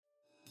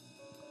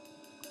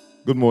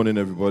Good morning,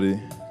 everybody.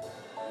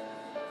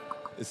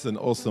 It's an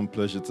awesome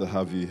pleasure to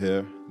have you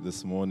here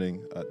this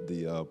morning at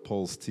the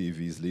Pulse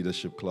TV's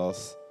leadership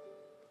class.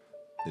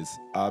 It's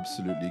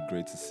absolutely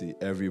great to see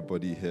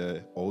everybody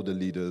here, all the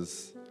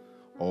leaders,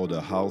 all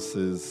the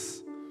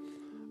houses,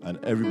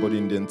 and everybody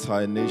in the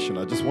entire nation.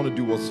 I just want to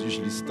do what's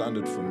usually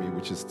standard for me,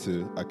 which is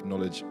to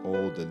acknowledge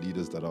all the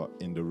leaders that are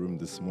in the room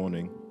this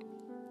morning.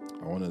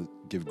 I want to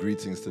give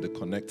greetings to the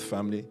Connect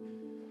family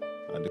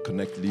and the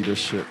Connect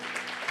leadership.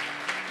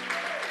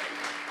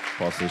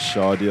 Pastor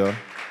Shadia,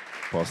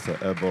 Pastor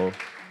Ebo.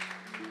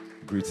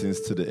 Greetings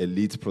to the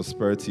Elite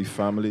Prosperity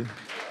family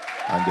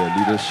and their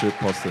leadership,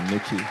 Pastor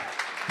Nikki,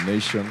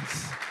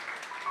 Nations.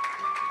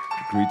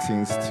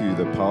 Greetings to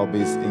the Power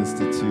Base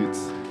Institute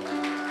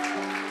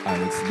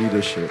and its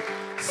leadership,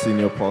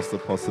 Senior Pastor,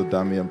 Pastor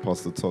Dami and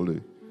Pastor Tolu.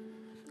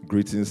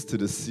 Greetings to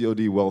the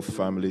COD Wealth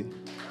family.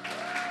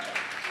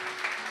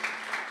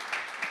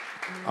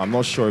 I'm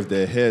not sure if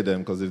they're here then,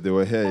 because if they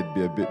were here, it'd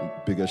be a bit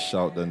bigger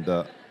shout than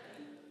that.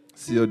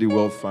 COD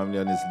Wealth family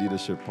and his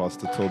leadership,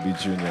 Pastor Toby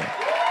Jr.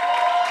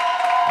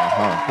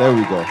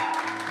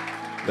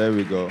 There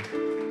we go.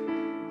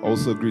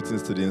 Also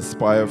greetings to the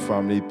Inspire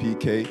family,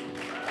 PK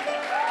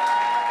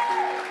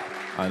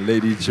and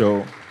Lady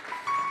Joe.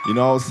 You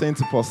know, I was saying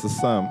to Pastor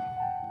Sam,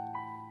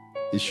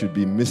 it should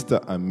be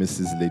Mr. and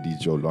Mrs. Lady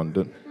Joe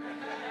London.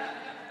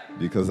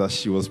 Because as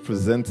she was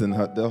presenting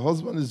her, the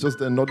husband is just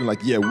there nodding like,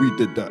 yeah, we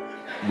did that.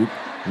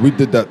 We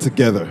did that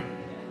together.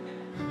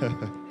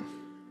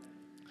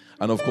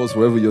 And of course,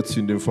 wherever you're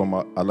tuned in from,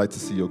 I'd like to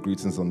see your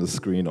greetings on the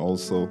screen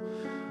also.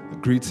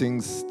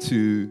 Greetings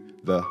to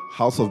the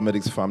House of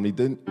Medics family.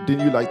 Didn't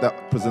you like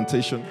that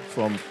presentation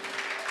from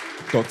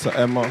Dr.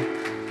 Emma?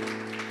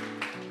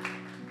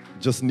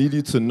 Just need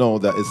you to know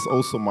that it's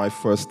also my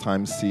first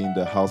time seeing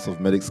the House of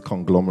Medics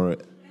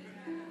conglomerate.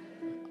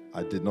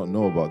 I did not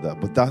know about that,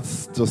 but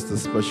that's just the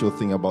special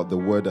thing about the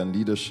word and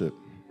leadership.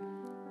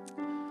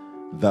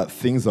 That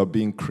things are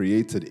being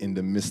created in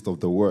the midst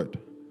of the word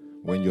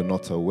when you're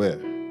not aware.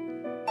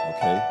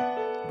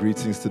 Okay.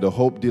 Greetings to the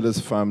Hope Dealers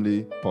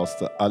family,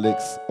 Pastor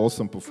Alex.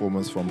 Awesome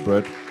performance from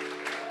Bread.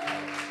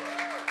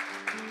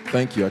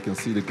 Thank you. I can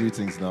see the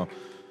greetings now.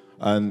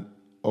 And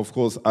of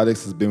course,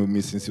 Alex has been with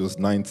me since he was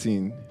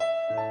 19.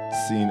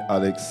 Seeing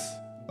Alex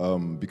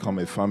become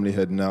a family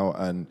head now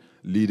and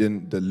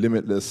leading the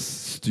Limitless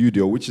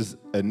Studio, which is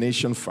a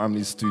nation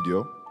family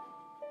studio.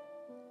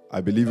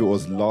 I believe it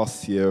was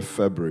last year,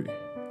 February,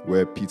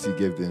 where PT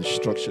gave the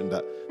instruction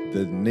that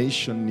the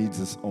nation needs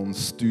its own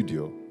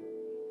studio.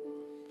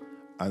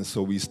 And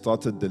so we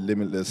started the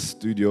Limitless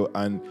Studio,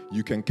 and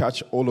you can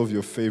catch all of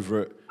your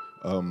favorite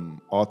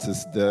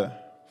artists there,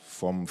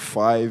 from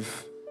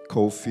Five,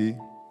 Kofi,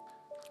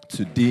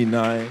 to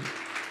D9,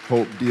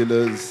 Hope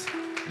Dealers,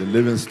 the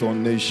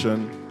Livingstone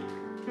Nation.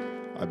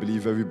 I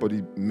believe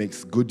everybody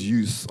makes good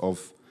use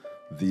of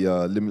the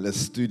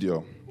Limitless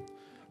Studio.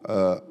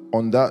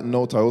 On that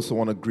note, I also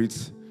want to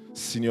greet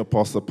Senior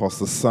Pastor,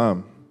 Pastor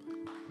Sam,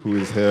 who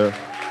is here,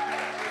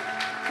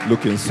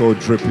 looking so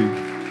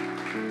drippy.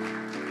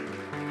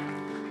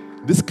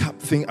 This cap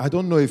thing, I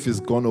don't know if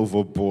it's gone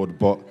overboard,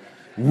 but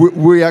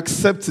we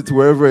accept it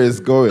wherever it's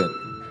going.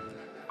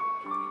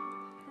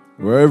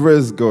 Wherever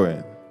it's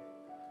going.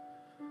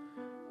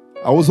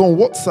 I was on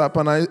WhatsApp,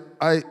 and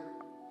I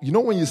you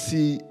know when you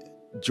see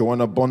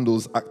Joanna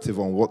Bundles active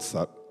on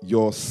WhatsApp,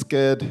 you're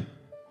scared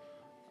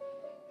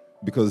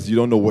because you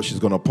don't know what she's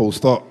going to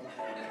post up.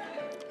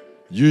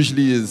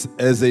 Usually is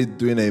Eze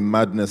doing a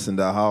madness in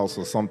the house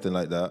or something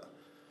like that.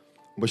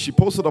 But she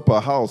posted up her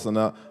house, and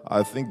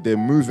I think they're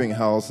moving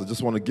house. I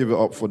just want to give it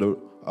up for the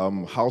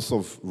House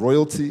of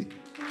Royalty.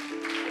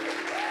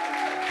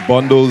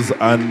 Bundles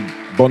and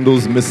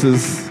Bundles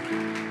Mrs.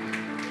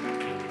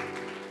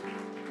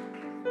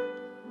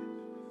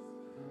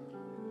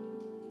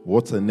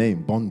 What a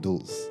name,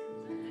 Bundles.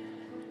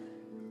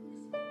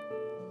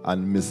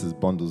 And Mrs.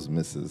 Bundles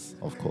Mrs.,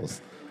 of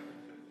course.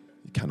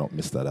 You cannot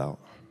miss that out.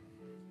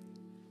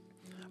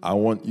 I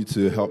want you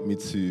to help me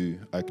to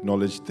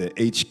acknowledge the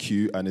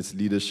HQ and its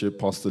leadership,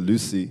 Pastor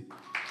Lucy,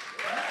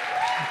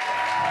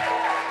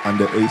 and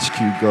the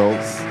HQ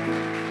girls.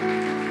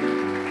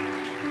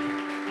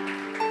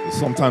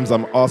 Sometimes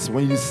I'm asked,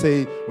 when you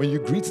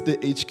greet the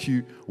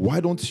HQ, why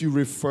don't you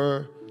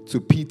refer to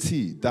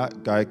PT?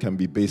 That guy can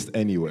be based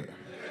anywhere.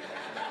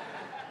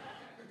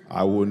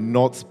 I will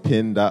not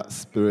pin that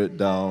spirit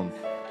down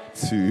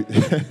to...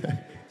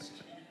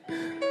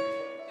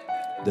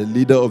 The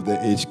leader of the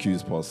HQ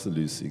is Pastor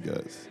Lucy,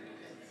 guys.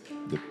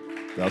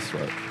 That's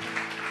right.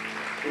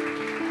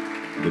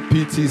 The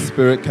PT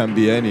spirit can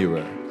be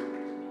anywhere.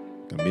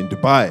 It can be in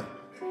Dubai.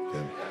 It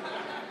can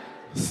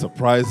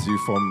surprise you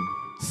from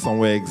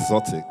somewhere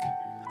exotic.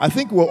 I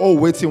think we're all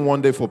waiting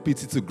one day for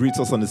PT to greet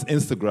us on his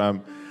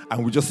Instagram,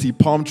 and we just see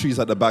palm trees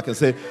at the back and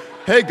say,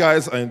 hey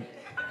guys, and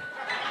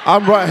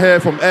I'm right here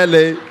from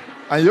LA,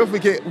 and you're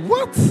thinking,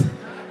 what?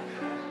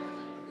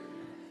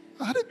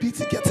 How did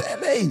PT get to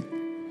LA?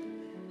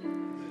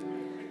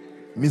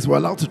 Means we're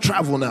allowed to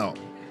travel now.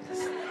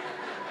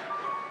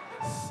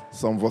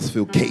 Some of us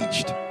feel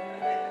caged.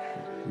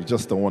 You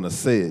just don't want to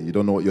say it. You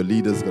don't know what your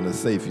leader's going to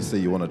say if you say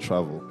you want to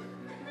travel.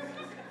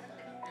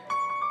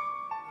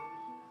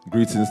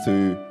 Greetings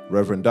to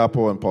Reverend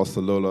Dapo and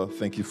Pastor Lola.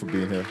 Thank you for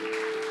being here.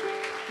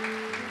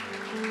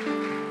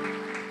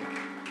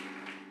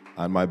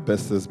 And my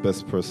bestest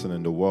best person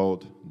in the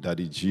world,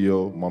 Daddy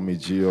Gio, Mommy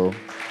Gio.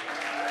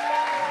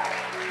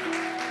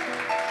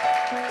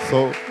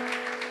 So,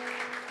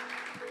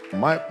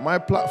 my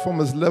platform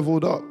is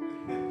leveled up.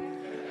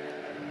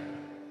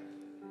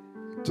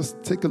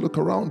 Just take a look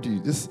around you.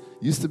 This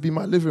used to be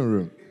my living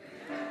room.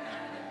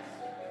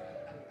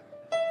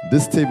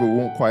 This table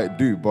won't quite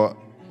do, but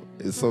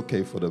it's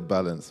okay for the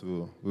balance.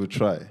 We'll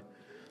try.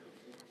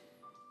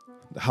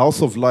 The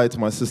House of Light,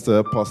 my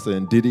sister, Pastor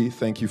Ndidi,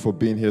 thank you for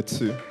being here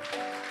too.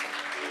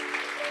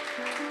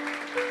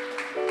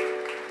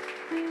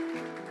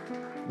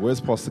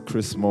 Where's Pastor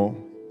Chris Moore?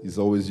 He's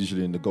always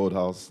usually in the Gold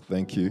House.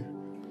 Thank you.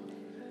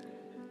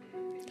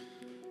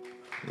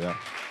 Yeah.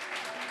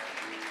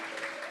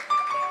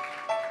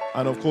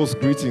 And of course,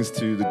 greetings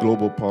to the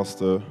global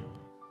pastor,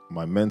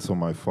 my mentor,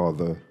 my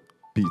father,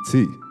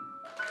 PT.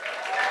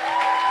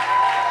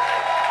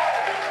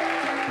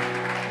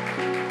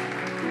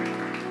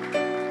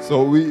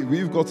 So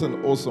we've got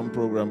an awesome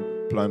program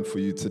planned for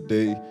you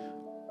today.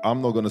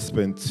 I'm not going to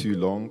spend too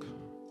long.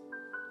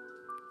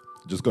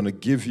 Just going to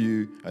give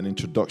you an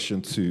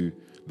introduction to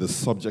the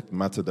subject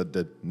matter that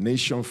the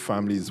Nation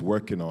family is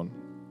working on,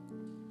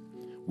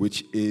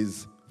 which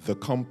is the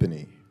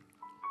company.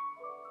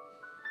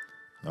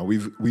 Now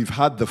we've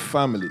had the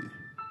family.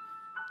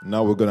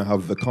 Now we're going to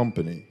have the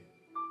company.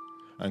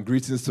 And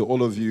greetings to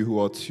all of you who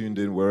are tuned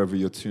in, wherever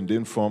you're tuned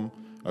in from,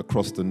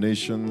 across the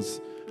nations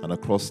and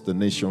across the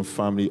Nation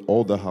family,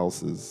 all the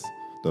houses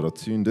that are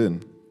tuned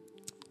in.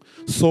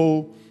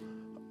 So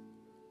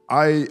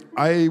I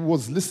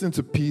was listening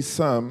to P.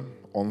 Sam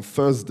on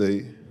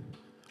Thursday,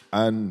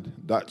 and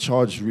that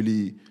charge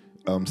really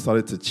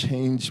started to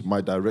change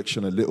my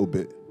direction a little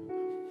bit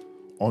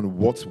on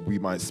what we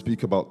might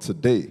speak about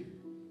today.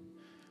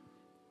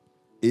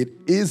 It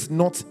is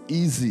not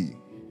easy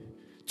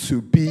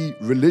to be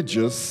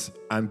religious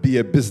and be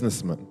a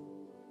businessman.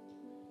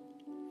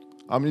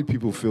 How many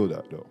people feel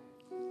that, though?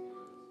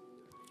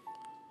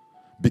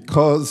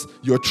 Because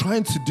you're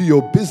trying to do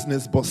your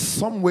business, but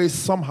some way,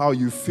 somehow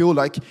you feel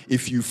like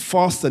if you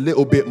fast a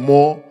little bit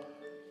more,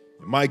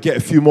 you might get a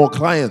few more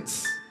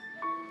clients.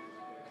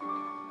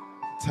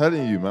 I'm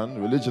telling you,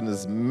 man, religion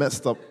is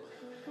messed up.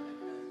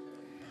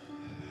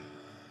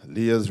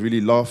 Leah's really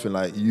laughing,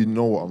 like, you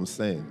know what I'm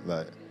saying.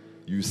 Like,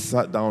 you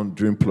sat down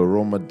during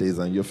Pleroma days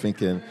and you're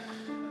thinking,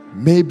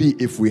 maybe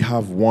if we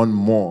have one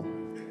more,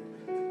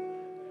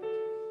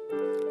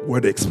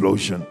 word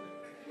explosion,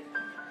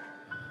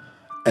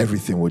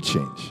 everything would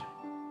change.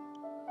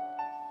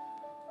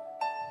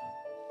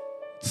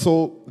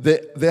 So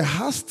there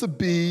has to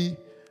be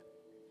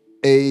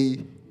a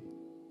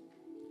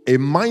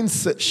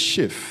mindset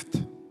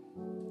shift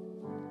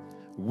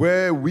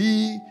where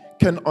we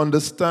can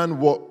understand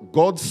what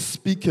God's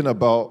speaking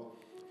about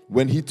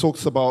when he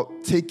talks about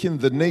taking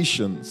the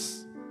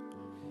nations,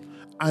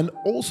 and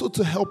also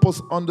to help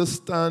us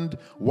understand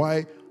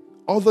why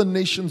other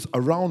nations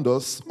around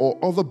us or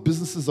other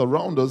businesses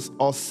around us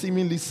are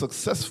seemingly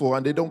successful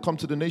and they don't come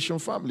to the Nation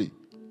family.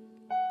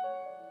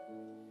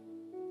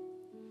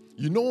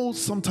 You know,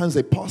 sometimes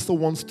a pastor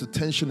wants to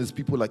tension his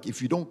people like,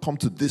 if you don't come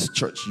to this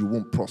church, you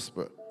won't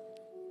prosper.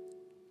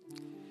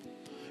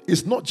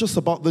 It's not just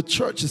about the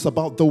church, it's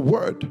about the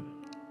word.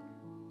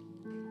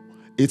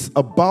 It's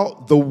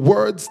about the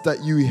words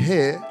that you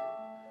hear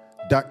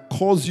that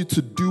cause you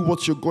to do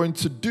what you're going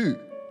to do.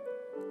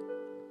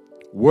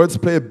 Words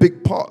play a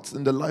big part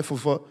in the life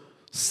of a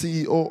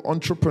CEO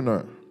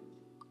entrepreneur.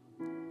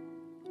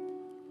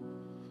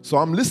 So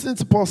I'm listening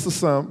to Pastor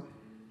Sam.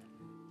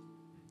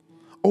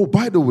 Oh,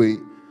 by the way,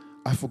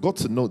 I forgot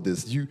to note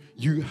this.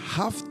 You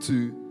have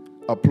to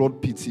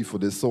applaud PT for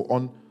this. So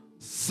on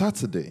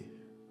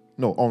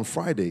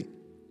Friday,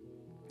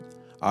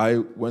 I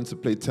went to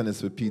play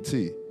tennis with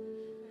PT.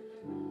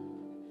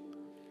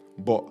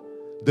 But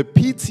the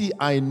PT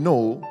I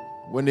know,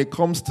 when it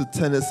comes to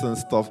tennis and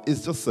stuff,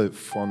 it's just a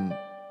fun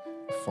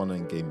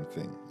and game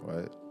thing,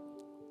 right?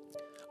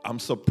 I'm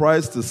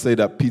surprised to say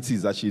that PT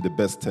is actually the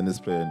best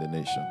tennis player in the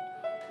nation.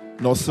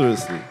 No,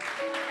 seriously.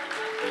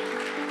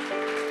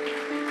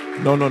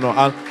 No.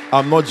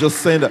 I'm not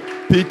just saying that.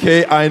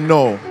 PK, I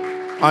know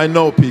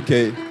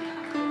PK.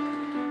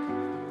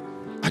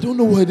 I don't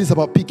know what it is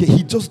about PK.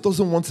 He just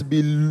doesn't want to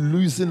be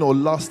losing or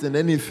lost in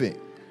anything.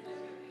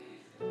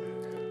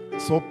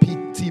 Saw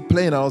PT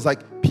playing, and I was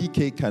like,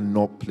 PK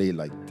cannot play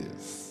like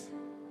this.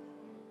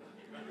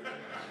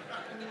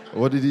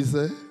 What did he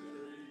say?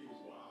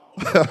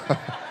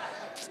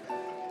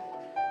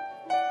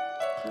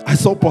 I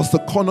saw Pastor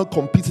Connor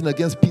competing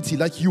against PT.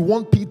 Like, you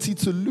want PT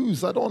to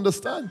lose? I don't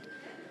understand.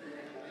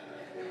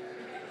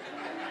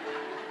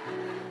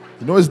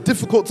 You know, it's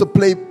difficult to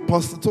play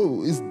Pastor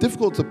Toe. It's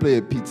difficult to play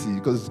a PT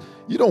because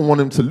you don't want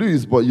him to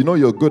lose, but you know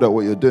you're good at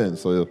what you're doing.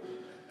 So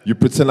you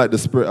pretend like the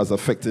Spirit has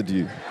affected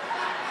you.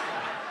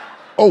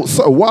 Oh,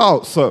 sir,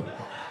 wow, sir.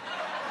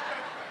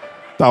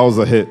 That was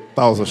a hit.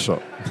 That was a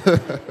shot.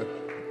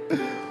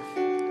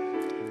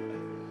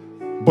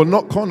 But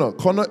not Connor.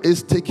 Connor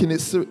is taking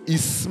it serious.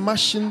 He's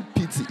smashing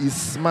PT. He's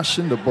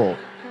smashing the ball.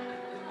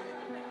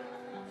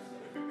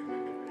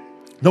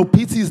 No,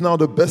 PT is now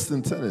the best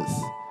in tennis.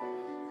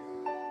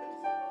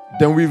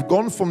 Then we've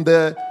gone from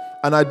there,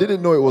 and I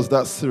didn't know it was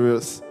that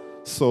serious.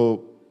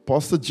 So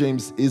Pastor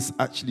James is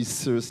actually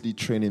seriously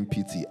training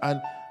PT.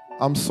 And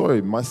I'm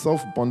sorry,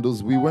 myself,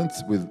 Bundles, we went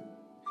with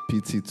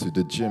PT to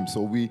the gym,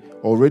 so we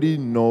already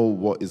know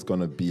what it's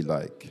going to be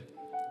like.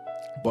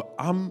 But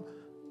I'm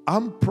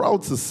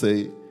proud to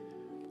say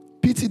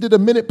PT did a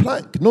minute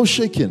plank, no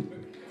shaking.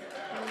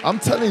 I'm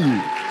telling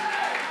you.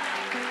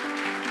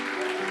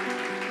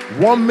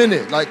 1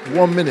 minute, like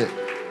 1 minute.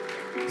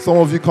 Some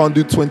of you can't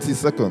do 20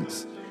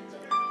 seconds.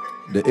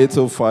 The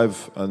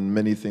 805 and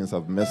many things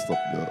have messed up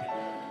there.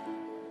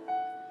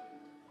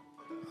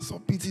 I saw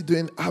PT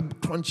doing ab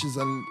crunches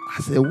and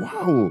I said,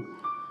 wow.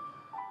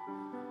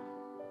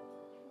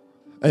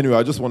 Anyway,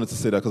 I just wanted to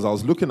say that because I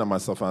was looking at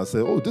myself and I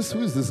said, oh, who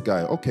is this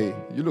guy? Okay,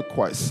 you look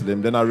quite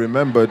slim. Then I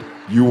remembered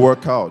you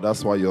work out.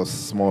 That's why you're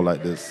small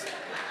like this.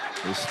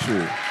 It's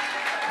true.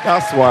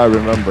 That's why I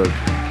remembered.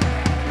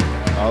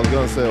 I was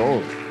going to say,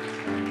 oh.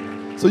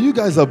 So you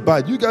guys are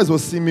bad. You guys will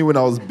see me when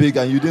I was big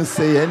and you didn't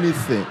say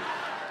anything.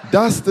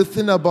 That's the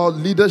thing about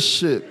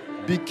leadership.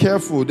 Be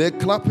careful. They're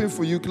clapping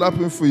for you,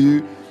 clapping for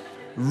you.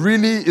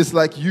 Really, it's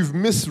like you've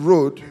missed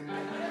road.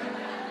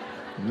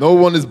 No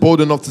one is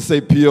bold enough to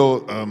say,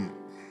 Pio,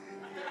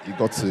 you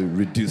got to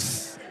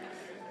reduce.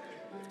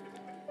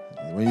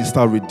 When you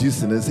start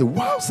reducing, they say,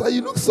 wow, sir,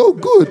 you look so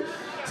good.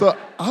 So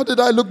how did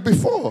I look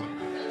before?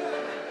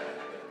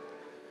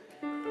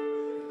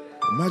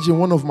 Imagine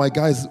one of my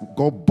guys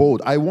got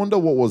bold. I wonder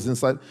what was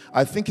inside.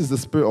 I think it's the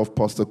spirit of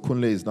Pastor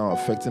Kunle is now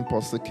affecting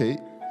Pastor Kate.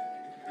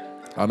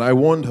 And I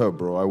warned her,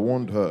 bro. I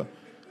warned her.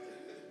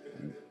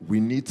 We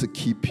need to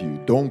keep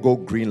you. Don't go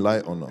green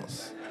light on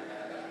us.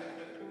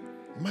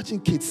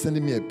 Imagine Kate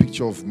sending me a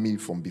picture of me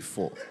from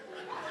before.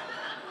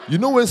 You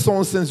know when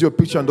someone sends you a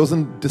picture and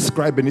doesn't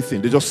describe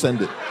anything, they just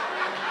send it.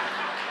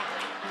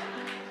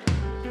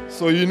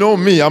 So you know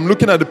me, I'm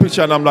looking at the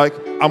picture and I'm like,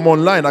 I'm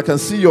online. I can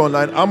see you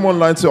online. I'm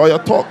online too. Oh, yeah,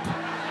 talk.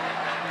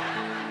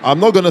 I'm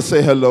not going to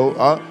say hello.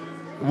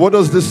 What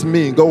does this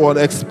mean? Go on,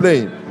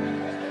 explain.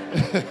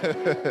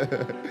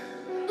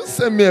 Just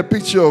send me a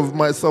picture of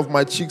myself,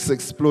 my cheeks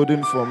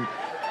exploding from...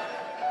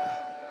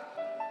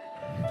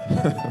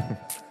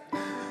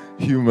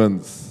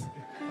 Humans.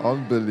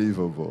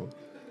 Unbelievable.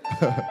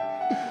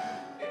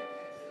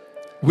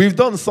 We've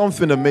done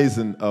something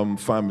amazing,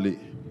 family.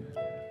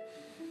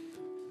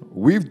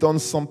 We've done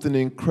something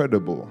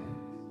incredible.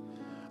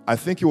 I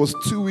think it was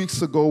 2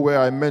 weeks ago where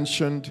I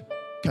mentioned,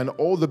 can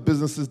all the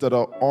businesses that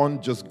are on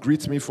just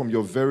greet me from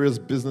your various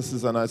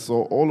businesses? And I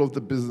saw all of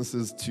the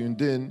businesses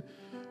tuned in,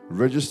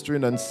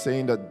 registering and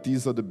saying that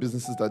these are the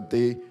businesses that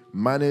they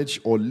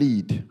manage or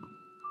lead.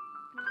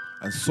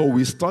 And so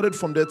we started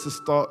from there to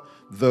start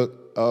the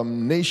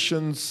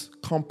nation's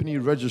company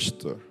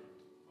register.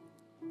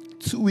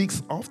 2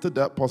 weeks after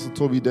that, Pastor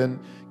Toby then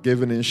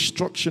gave an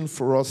instruction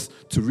for us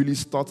to really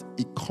start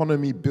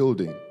economy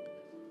building.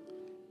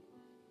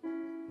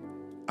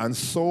 And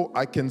so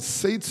I can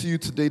say to you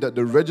today that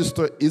the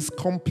register is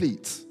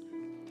complete.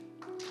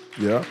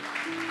 Yeah.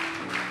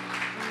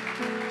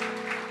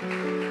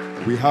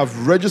 We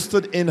have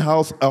registered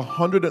in-house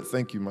 100,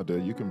 thank you, Mother,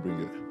 you can bring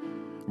it.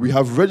 We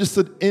have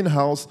registered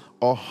in-house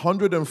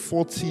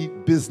 140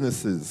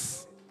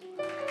 businesses.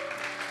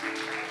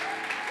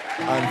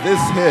 And this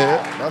here,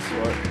 that's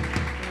right.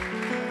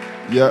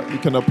 Yeah, you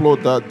can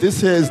applaud that. This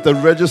here is the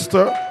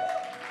register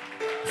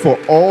for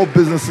all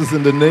businesses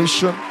in the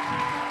nation.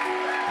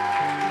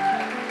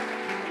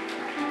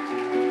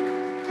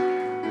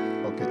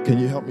 Okay, can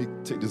you help me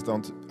take this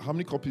down to, how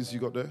many copies you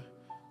got there?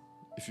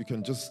 If you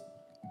can just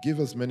give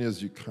as many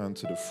as you can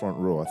to the front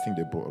row. I think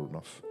they brought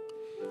enough.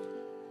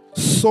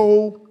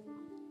 So,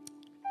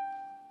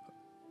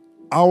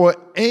 our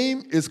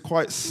aim is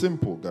quite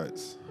simple,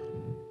 guys.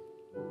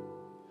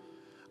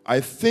 I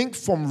think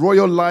from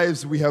Royal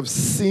Lives, we have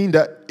seen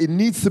that it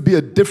needs to be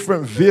a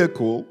different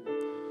vehicle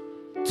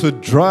to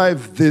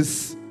drive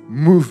this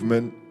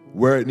movement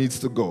where it needs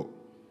to go.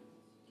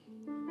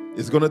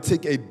 It's going to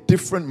take a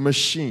different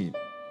machine.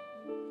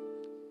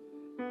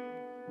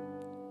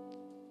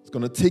 It's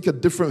going to take a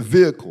different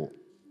vehicle.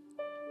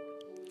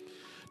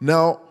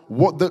 Now,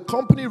 what the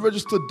company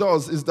register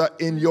does is that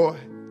in your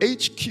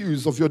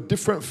HQs of your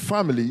different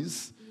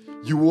families,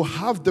 you will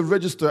have the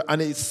register,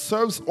 and it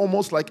serves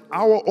almost like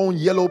our own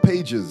Yellow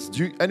Pages.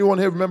 Anyone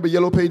here remember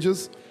Yellow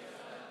Pages?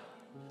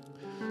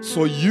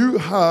 So you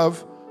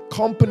have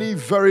company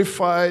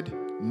verified,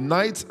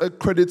 NITE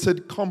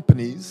accredited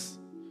companies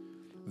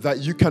that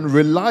you can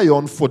rely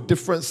on for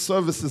different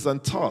services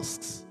and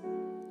tasks.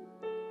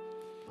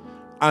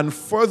 And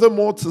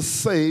furthermore, to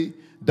say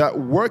that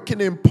working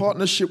in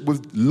partnership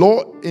with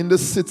Law in the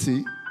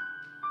City,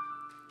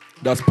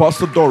 that's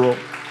Pastor Doro.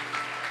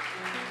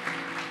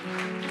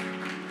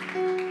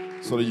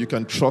 so that you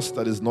can trust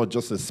that it's not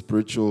just a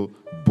spiritual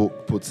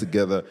book put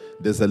together.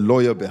 There's a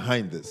lawyer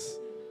behind this.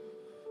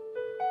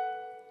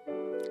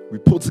 We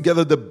put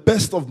together the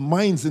best of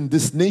minds in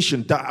this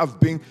nation that have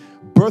been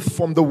birthed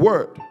from the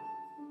Word.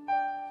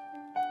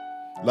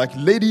 Like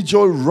Lady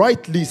Joy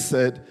rightly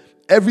said,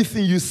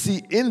 everything you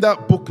see in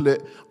that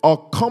booklet are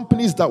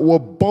companies that were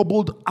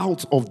bubbled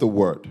out of the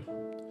Word.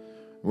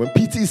 When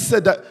PT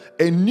said that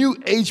a new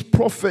age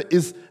prophet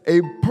is a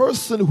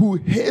person who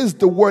hears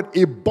the word,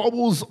 it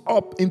bubbles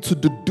up into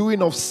the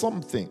doing of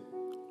something,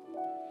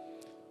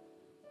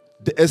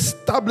 the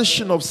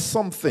establishing of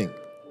something.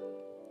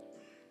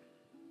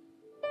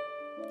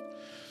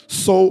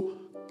 So,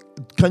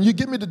 can you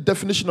give me the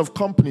definition of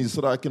companies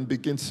so that I can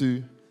begin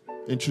to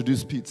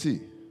introduce PT?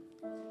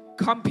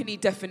 Company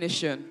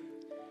definition: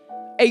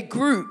 a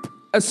group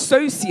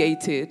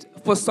associated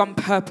for some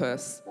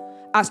purpose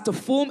as to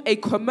form a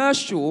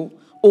commercial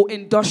or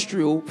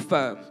industrial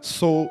firm.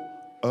 So,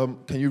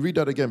 can you read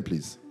that again,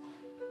 please?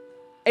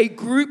 A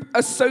group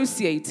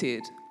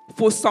associated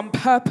for some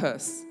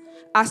purpose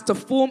as to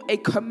form a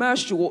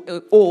commercial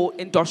or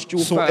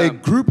industrial firm. So, a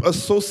group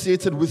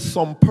associated with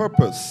some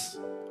purpose.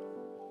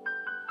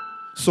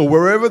 So,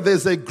 wherever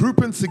there's a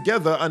grouping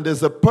together and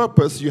there's a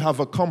purpose, you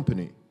have a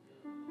company.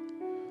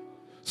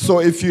 So,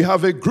 if you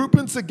have a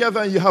grouping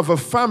together and you have a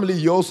family,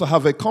 you also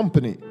have a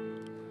company.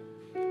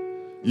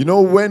 You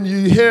know, when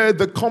you hear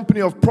the company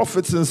of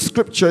prophets in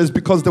scripture, it's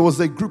because there was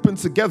a grouping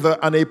together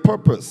and a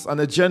purpose, an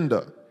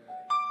agenda.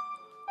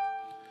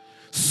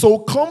 So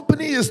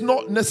company is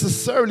not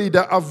necessarily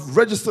that I've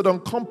registered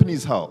on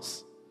Companies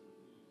House.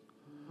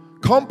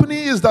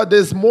 Company is that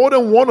there's more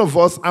than one of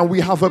us and we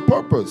have a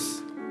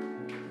purpose.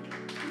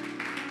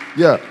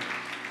 Yeah.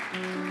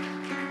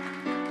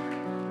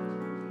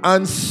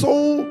 And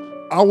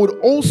so I would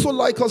also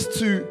like us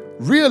to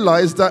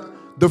realize that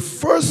the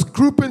first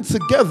grouping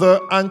together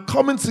and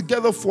coming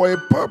together for a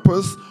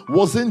purpose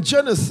was in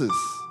Genesis.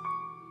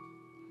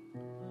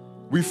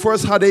 We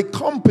first had a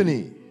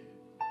company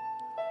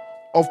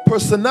of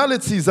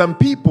personalities and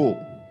people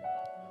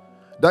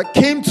that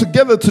came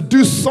together to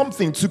do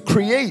something, to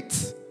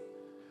create.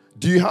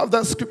 Do you have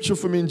that scripture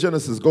for me in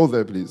Genesis? Go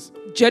there, please.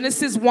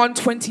 Genesis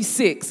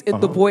 1:26 in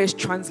the Voice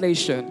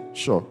translation.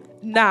 Sure.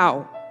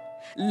 Now,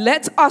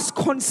 let us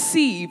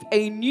conceive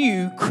a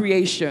new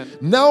creation.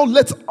 Now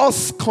let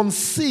us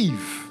conceive.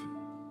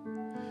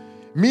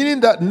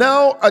 Meaning that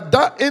now at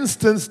that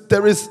instance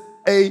there is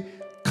a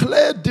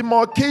clear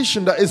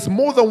demarcation that is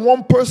more than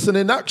one person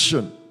in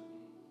action.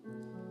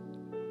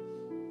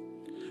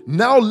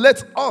 Now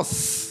let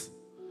us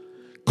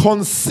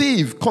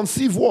conceive.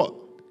 Conceive what?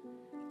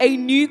 A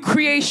new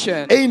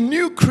creation. A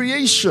new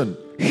creation.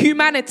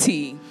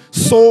 Humanity.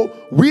 So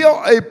we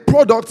are a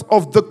product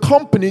of the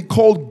company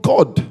called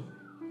God.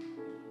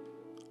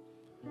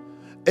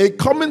 A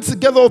coming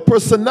together of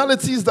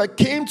personalities that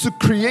came to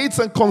create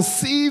and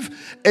conceive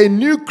a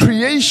new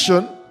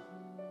creation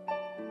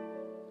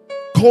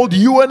called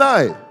you and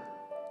I.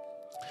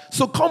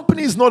 So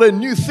company is not a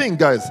new thing,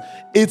 guys.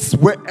 It's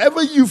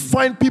wherever you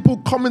find people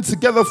coming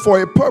together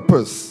for a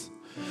purpose.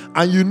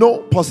 And you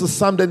know, Pastor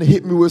Sam then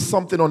hit me with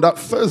something on that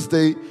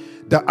Thursday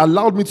that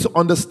allowed me to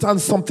understand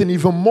something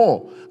even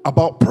more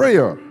about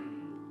prayer.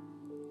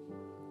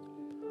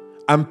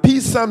 And P.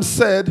 Sam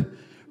said,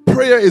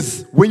 prayer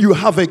is when you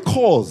have a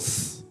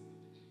cause.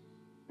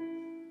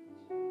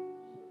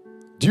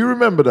 Do you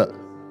remember that?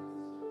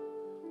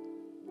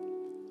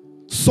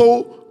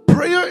 So,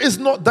 prayer is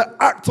not the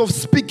act of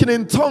speaking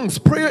in tongues.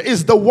 Prayer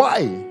is the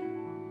why.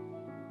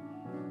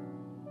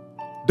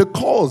 The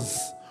cause.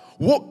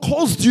 What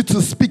caused you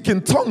to speak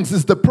in tongues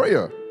is the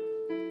prayer.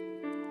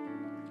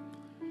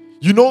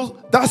 You know,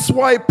 that's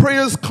why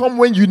prayers come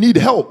when you need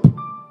help.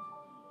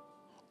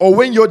 Or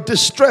when you're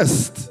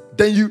distressed.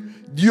 Then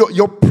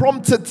you're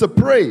prompted to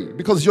pray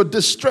because you're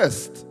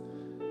distressed.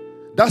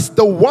 That's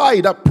the why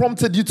that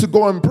prompted you to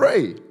go and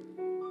pray.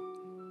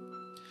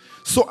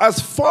 So as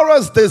far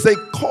as there's a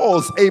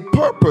cause, a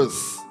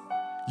purpose,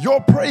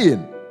 you're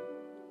praying.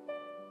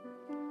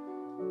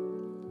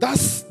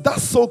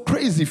 That's so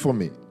crazy for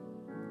me.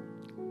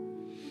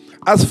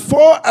 As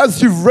far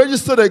as you've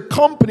registered a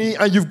company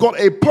and you've got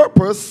a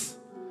purpose,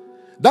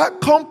 that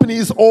company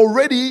is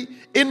already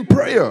in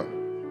prayer.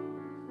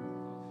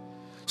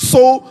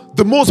 So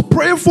the most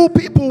prayerful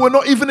people were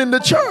not even in the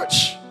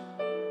church.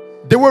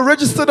 They were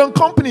registered on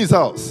Companies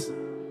House.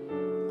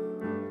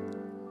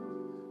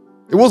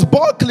 It was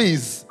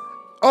Barclays.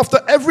 After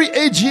every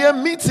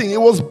AGM meeting, it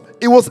was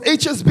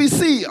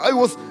HSBC. It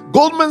was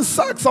Goldman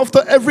Sachs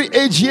after every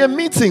AGM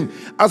meeting.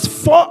 As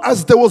far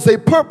as there was a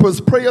purpose,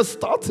 prayer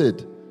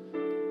started.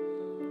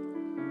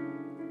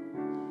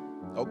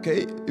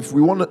 Okay, if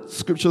we want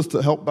scriptures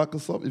to help back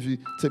us up, if you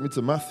take me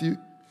to Matthew,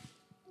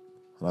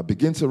 and I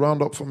begin to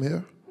round up from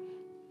here.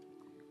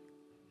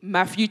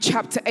 Matthew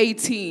chapter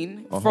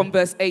 18, from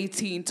verse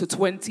 18 to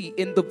 20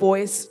 in the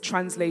Voice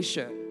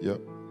translation. Yep.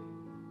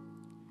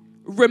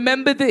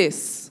 Remember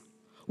this,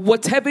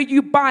 whatever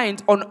you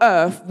bind on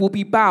earth will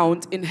be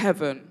bound in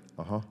heaven.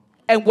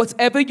 And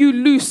whatever you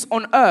loose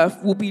on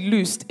earth will be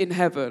loosed in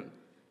heaven.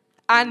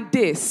 And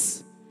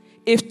this,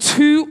 if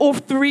 2 or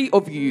 3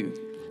 of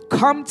you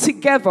come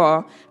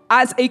together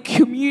as a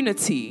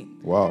community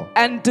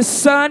and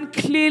discern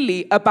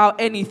clearly about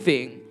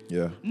anything,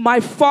 my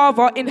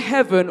Father in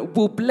heaven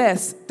will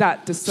bless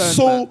that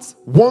discernment. So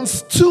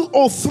once 2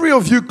 or 3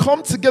 of you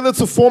come together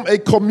to form a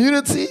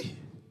community,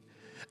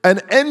 an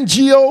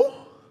NGO,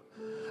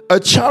 a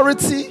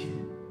charity,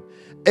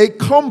 a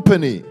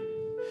company,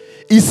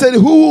 he said,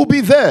 who will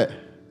be there?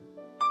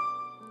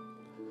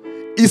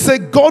 He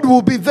said, God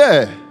will be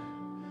there.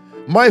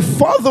 My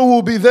Father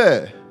will be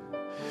there.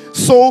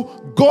 So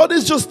God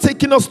is just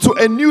taking us to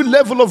a new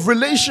level of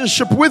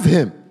relationship with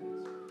Him.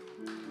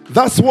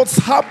 That's what's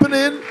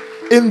happening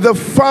in the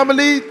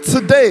family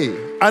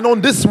today and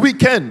on this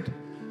weekend.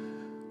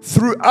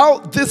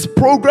 Throughout this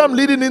program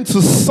leading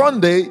into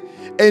Sunday,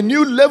 a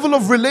new level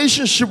of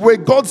relationship where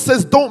God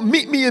says, don't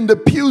meet me in the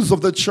pews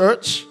of the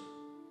church.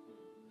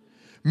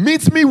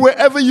 Meet me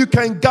wherever you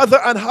can gather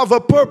and have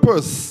a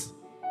purpose.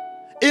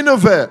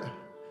 Innovate.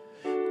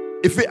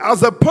 If it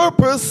has a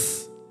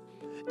purpose,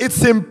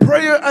 it's in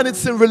prayer and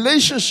it's in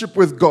relationship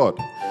with God.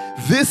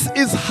 This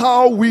is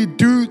how we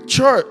do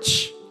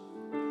church.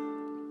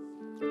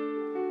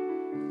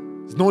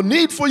 There's no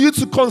need for you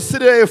to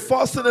consider a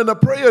fasting and a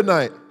prayer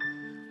night.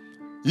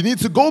 You need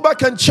to go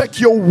back and check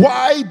your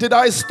why did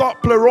I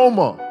start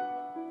Pleroma?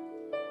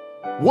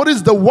 What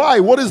is the why?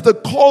 What is the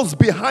cause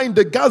behind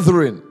the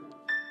gathering?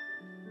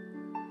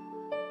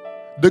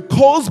 The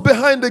cause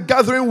behind the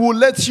gathering will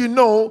let you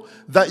know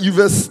that you've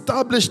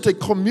established a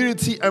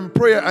community and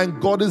prayer and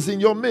God is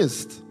in your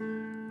midst.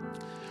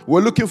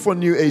 We're looking for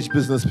new age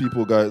business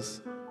people,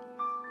 guys,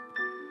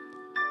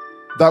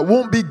 that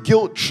won't be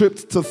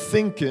guilt-tripped to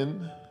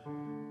thinking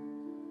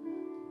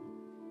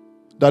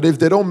that if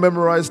they don't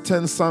memorize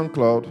 10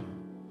 SoundCloud,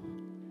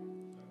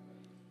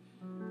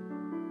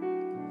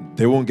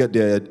 they won't get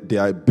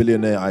their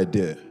billionaire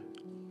idea.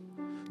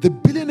 The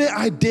billionaire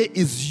idea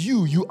is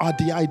you. You are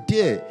the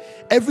idea.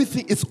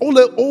 Everything is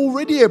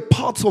already a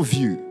part of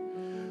you.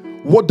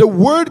 What the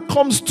word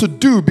comes to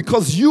do,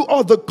 because you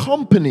are the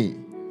company,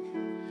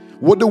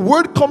 what the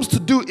word comes to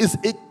do is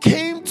it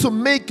came to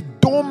make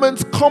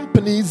dormant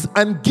companies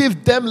and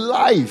give them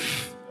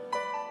life.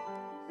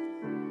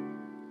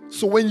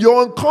 So when you're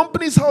on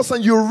company's house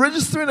and you're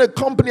registering a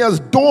company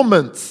as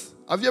dormant,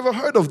 have you ever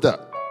heard of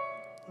that?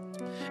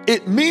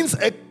 It means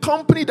a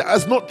company that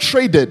has not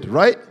traded,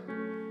 right?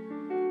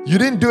 You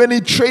didn't do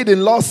any trading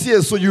last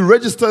year, so you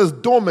register as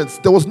dormant.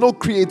 There was no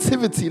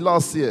creativity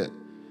last year.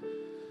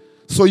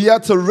 So you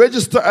had to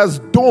register as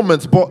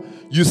dormant. But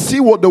you see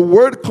what the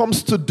word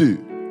comes to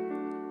do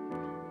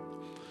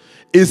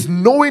is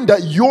knowing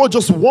that you're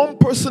just one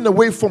person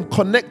away from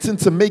connecting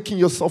to making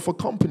yourself a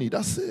company.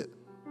 That's it.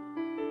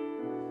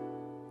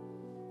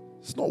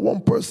 It's not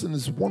one person,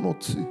 it's 1 or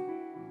 2.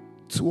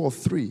 2 or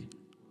 3.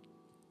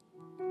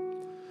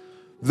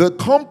 The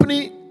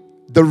company,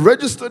 the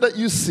register that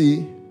you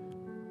see,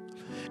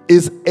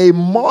 is a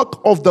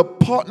mark of the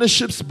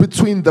partnerships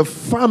between the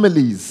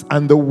families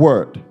and the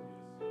word.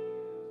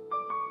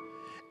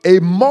 A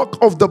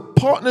mark of the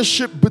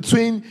partnership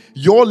between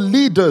your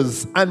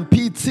leaders and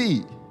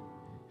PT.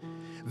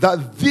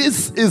 That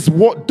this is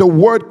what the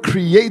word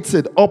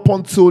created up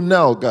until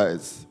now,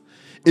 guys.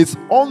 It's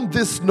on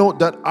this note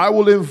that I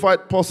will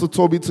invite Pastor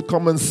Toby to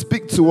come and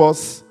speak to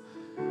us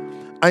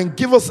and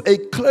give us a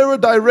clearer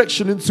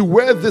direction into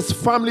where this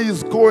family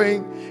is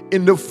going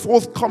in the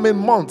forthcoming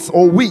months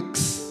or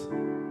weeks.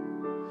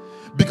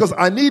 Because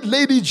I need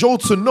Lady Joe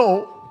to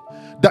know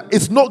that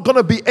it's not going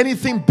to be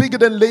anything bigger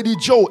than Lady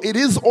Joe. It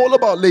is all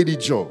about Lady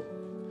Joe.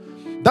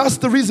 That's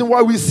the reason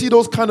why we see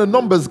those kind of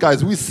numbers,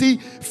 guys. We see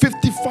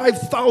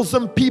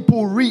 55,000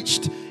 people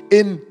reached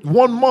in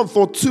 1 month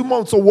or 2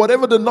 months or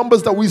whatever the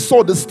numbers that we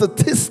saw, the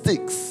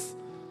statistics.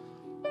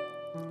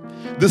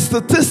 The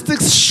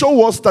statistics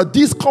show us that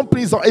these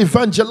companies are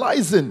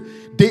evangelizing.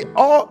 They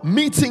are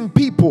meeting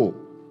people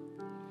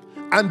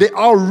and they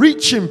are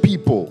reaching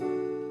people.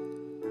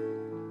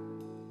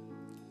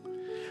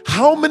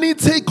 How many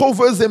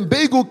takeovers in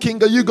Bagel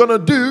King are you going to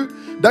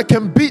do that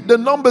can beat the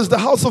numbers the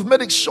House of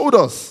Medics showed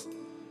us?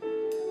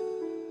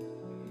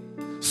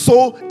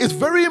 So it's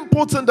very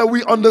important that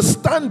we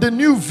understand the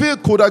new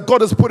vehicle that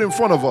God has put in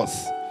front of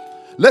us.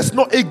 Let's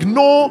not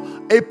ignore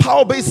a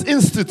power-based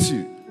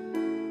institute.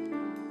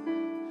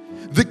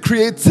 The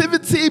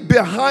creativity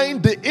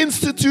behind the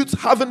institute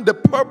having the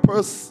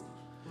purpose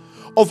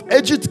of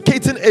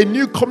educating a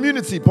new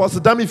community. Pastor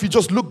Dami, if you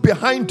just look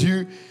behind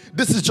you,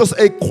 this is just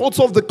a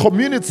quarter of the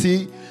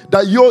community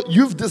that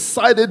you've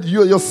decided,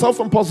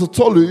 yourself and Pastor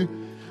Tolu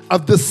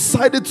have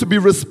decided to be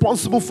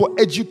responsible for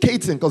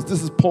educating, because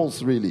this is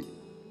Pulse, really.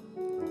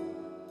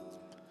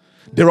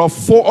 There are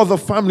 4 other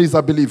families,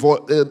 I believe,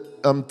 or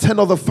 10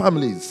 other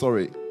families,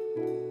 sorry.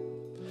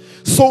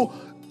 So,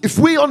 if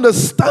we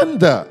understand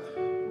that,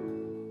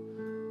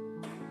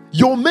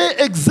 your mere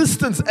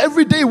existence,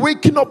 every day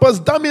waking up, as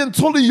Damian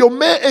told you, your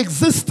mere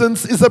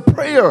existence is a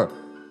prayer.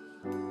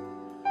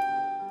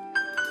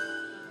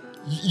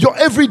 Your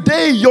every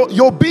day,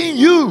 you're being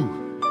you.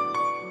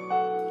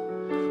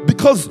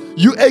 because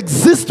you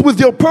exist with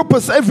your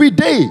purpose every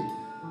day.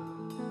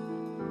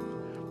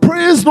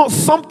 Prayer is not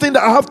something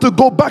that I have to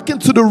go back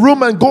into the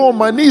room and go on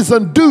my knees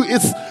and do.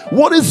 It's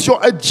what is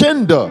your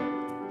agenda?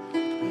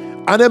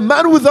 And a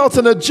man without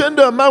an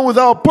agenda, a man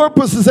without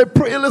purpose is a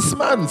prayerless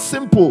man.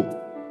 Simple.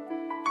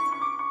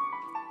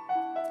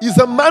 He's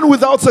a man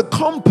without a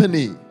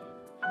company.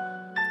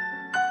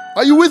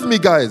 Are you with me,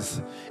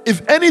 guys?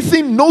 If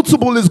anything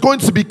notable is going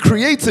to be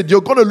created, you're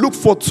going to look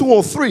for 2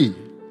 or 3.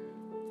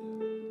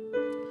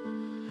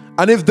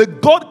 And if the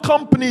God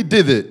company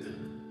did it,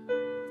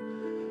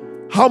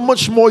 how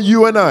much more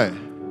you and I?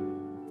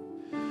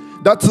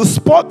 That to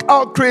spark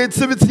our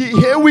creativity,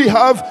 here we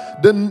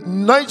have the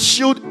Night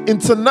Shield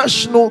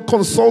International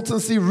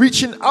Consultancy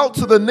reaching out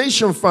to the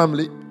Nation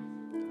family.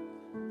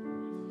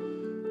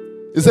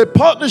 It's a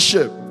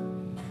partnership.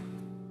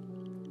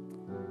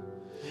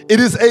 It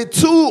is a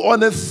 2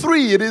 or a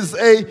 3. It is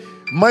a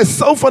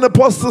myself and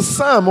Apostle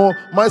Sam, or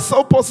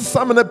myself, Pastor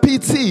Sam and a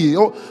PT,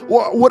 or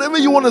whatever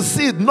you want to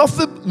see it.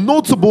 Nothing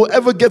notable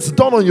ever gets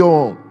done on your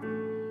own.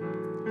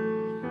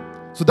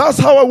 So that's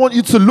how I want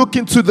you to look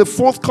into the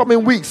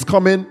forthcoming weeks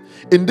coming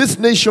in this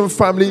Nation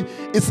family.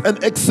 It's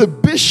an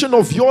exhibition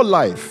of your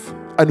life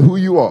and who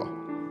you are.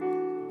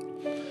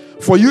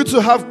 For you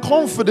to have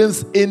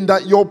confidence in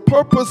that your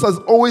purpose has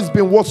always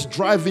been what's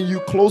driving you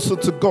closer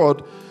to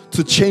God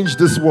to change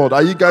this world.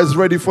 Are you guys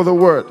ready for the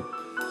word?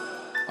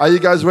 Are you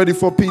guys ready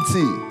for PT?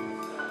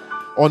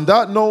 On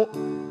that note,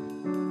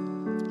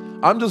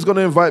 I'm just going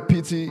to invite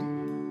PT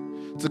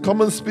to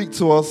come and speak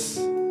to us.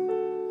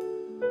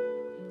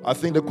 I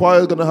think the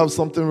choir is going to have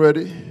something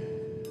ready.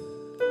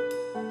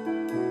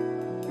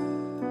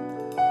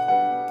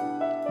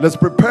 Let's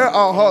prepare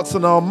our hearts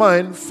and our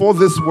mind for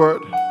this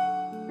word,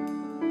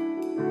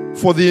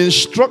 for the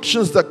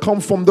instructions that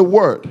come from the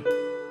word.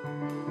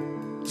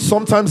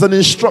 Sometimes an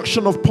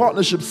instruction of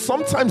partnership.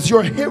 Sometimes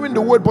you're hearing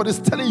the word, but it's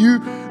telling you,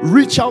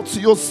 reach out to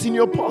your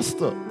senior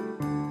pastor.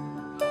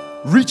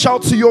 Reach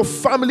out to your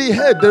family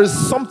head. There is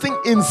something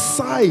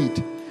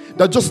inside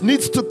that just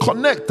needs to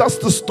connect. That's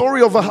the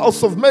story of a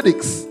house of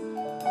medics.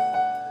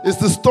 It's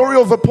the story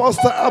of a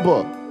Pastor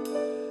Abba.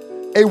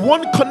 A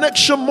one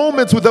connection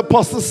moment with a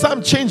Pastor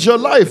Sam changed your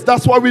life.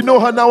 That's why we know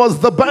her now as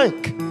the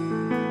bank.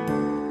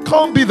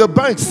 Can't be the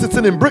bank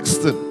sitting in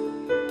Brixton.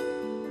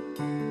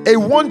 A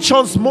one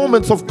chance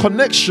moment of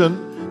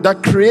connection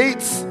that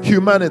creates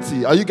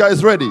humanity. Are you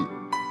guys ready?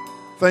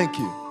 Thank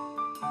you.